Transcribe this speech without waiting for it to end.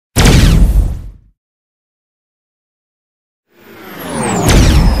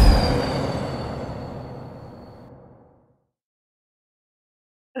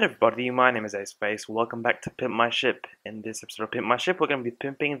Hello everybody, my name is Aceface. Welcome back to Pimp My Ship. In this episode of Pimp My Ship, we're going to be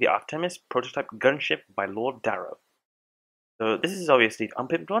pimping the Artemis prototype gunship by Lord Daro. So this is obviously the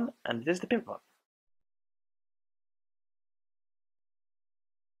unpimped one, and this is the pimped one.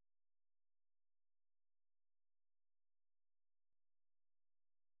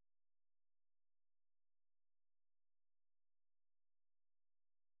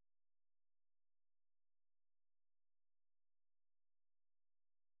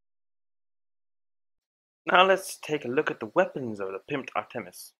 Now let's take a look at the weapons of the pimped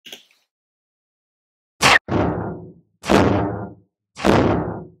Artemis.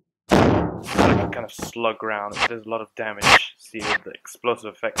 Like a kind of slug round, it does a lot of damage. See with the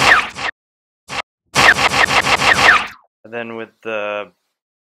explosive effect. And then with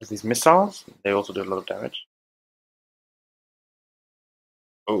these missiles, they also do a lot of damage.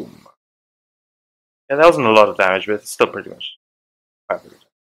 Boom. Yeah, that wasn't a lot of damage, but it's still pretty much.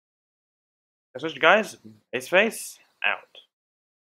 That's it, guys. Aceface out.